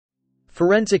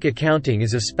Forensic accounting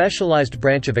is a specialized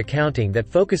branch of accounting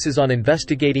that focuses on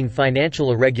investigating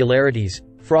financial irregularities,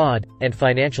 fraud, and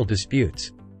financial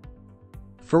disputes.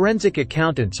 Forensic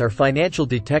accountants are financial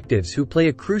detectives who play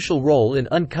a crucial role in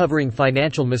uncovering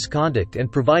financial misconduct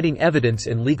and providing evidence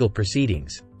in legal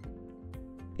proceedings.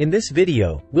 In this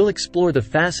video, we'll explore the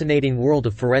fascinating world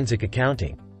of forensic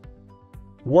accounting.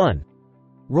 1.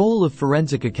 Role of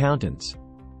forensic accountants.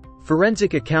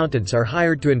 Forensic accountants are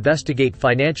hired to investigate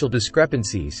financial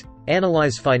discrepancies,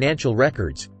 analyze financial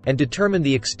records, and determine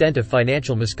the extent of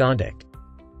financial misconduct.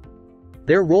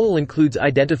 Their role includes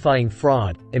identifying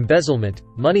fraud, embezzlement,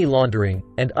 money laundering,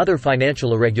 and other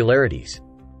financial irregularities.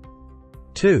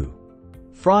 2.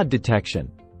 Fraud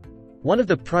detection. One of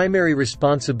the primary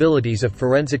responsibilities of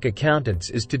forensic accountants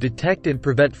is to detect and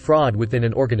prevent fraud within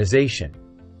an organization.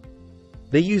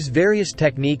 They use various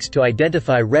techniques to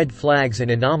identify red flags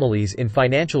and anomalies in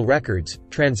financial records,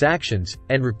 transactions,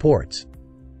 and reports.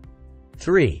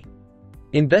 3.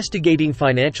 Investigating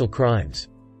financial crimes.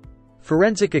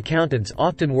 Forensic accountants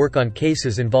often work on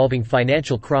cases involving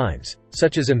financial crimes,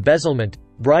 such as embezzlement,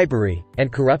 bribery,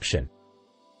 and corruption.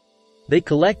 They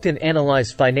collect and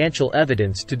analyze financial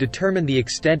evidence to determine the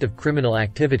extent of criminal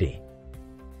activity.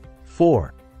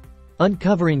 4.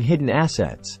 Uncovering hidden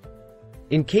assets.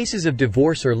 In cases of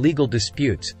divorce or legal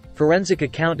disputes, forensic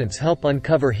accountants help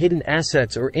uncover hidden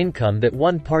assets or income that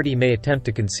one party may attempt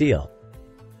to conceal.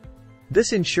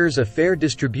 This ensures a fair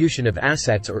distribution of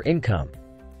assets or income.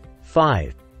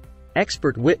 5.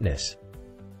 Expert witness.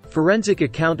 Forensic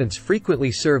accountants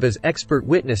frequently serve as expert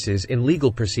witnesses in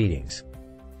legal proceedings.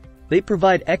 They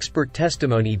provide expert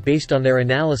testimony based on their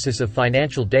analysis of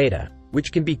financial data,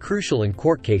 which can be crucial in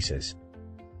court cases.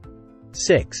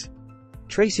 6.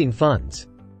 Tracing funds.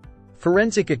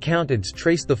 Forensic accountants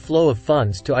trace the flow of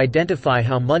funds to identify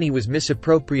how money was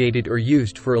misappropriated or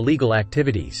used for illegal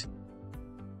activities.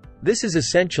 This is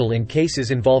essential in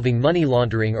cases involving money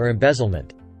laundering or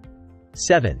embezzlement.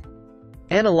 7.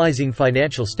 Analyzing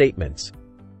financial statements.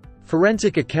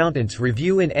 Forensic accountants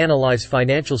review and analyze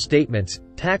financial statements,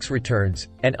 tax returns,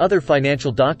 and other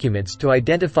financial documents to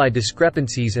identify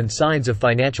discrepancies and signs of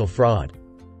financial fraud.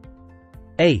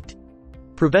 8.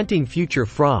 Preventing future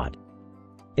fraud.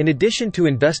 In addition to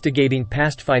investigating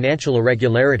past financial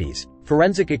irregularities,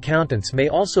 forensic accountants may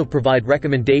also provide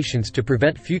recommendations to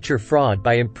prevent future fraud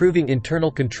by improving internal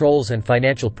controls and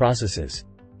financial processes.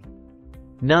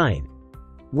 9.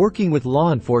 Working with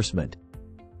law enforcement.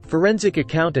 Forensic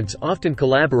accountants often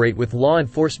collaborate with law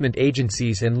enforcement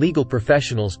agencies and legal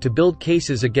professionals to build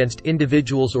cases against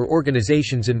individuals or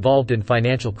organizations involved in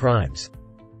financial crimes.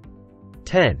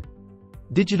 10.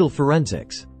 Digital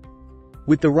forensics.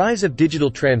 With the rise of digital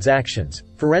transactions,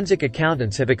 forensic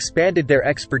accountants have expanded their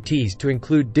expertise to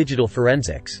include digital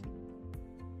forensics.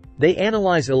 They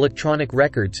analyze electronic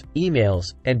records,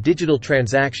 emails, and digital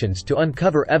transactions to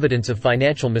uncover evidence of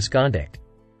financial misconduct.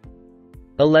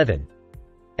 11.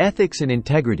 Ethics and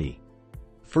integrity.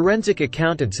 Forensic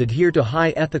accountants adhere to high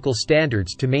ethical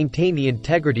standards to maintain the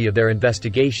integrity of their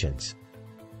investigations.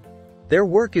 Their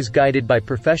work is guided by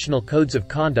professional codes of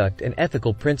conduct and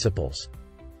ethical principles.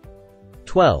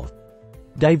 12.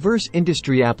 Diverse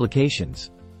industry applications.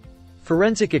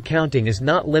 Forensic accounting is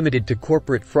not limited to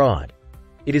corporate fraud.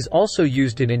 It is also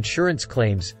used in insurance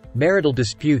claims, marital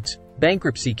disputes,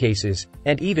 bankruptcy cases,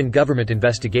 and even government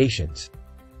investigations.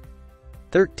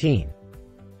 13.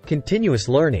 Continuous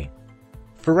learning.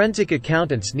 Forensic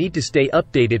accountants need to stay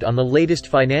updated on the latest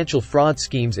financial fraud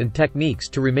schemes and techniques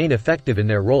to remain effective in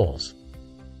their roles.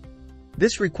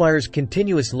 This requires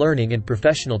continuous learning and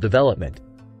professional development.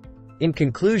 In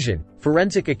conclusion,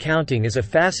 forensic accounting is a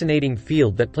fascinating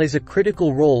field that plays a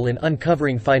critical role in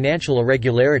uncovering financial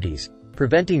irregularities,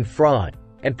 preventing fraud,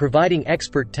 and providing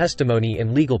expert testimony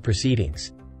in legal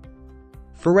proceedings.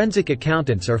 Forensic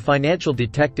accountants are financial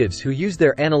detectives who use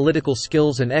their analytical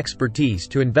skills and expertise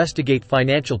to investigate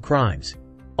financial crimes,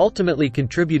 ultimately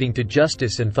contributing to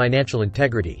justice and financial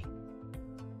integrity.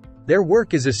 Their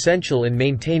work is essential in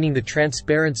maintaining the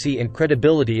transparency and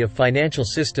credibility of financial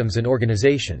systems and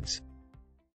organizations.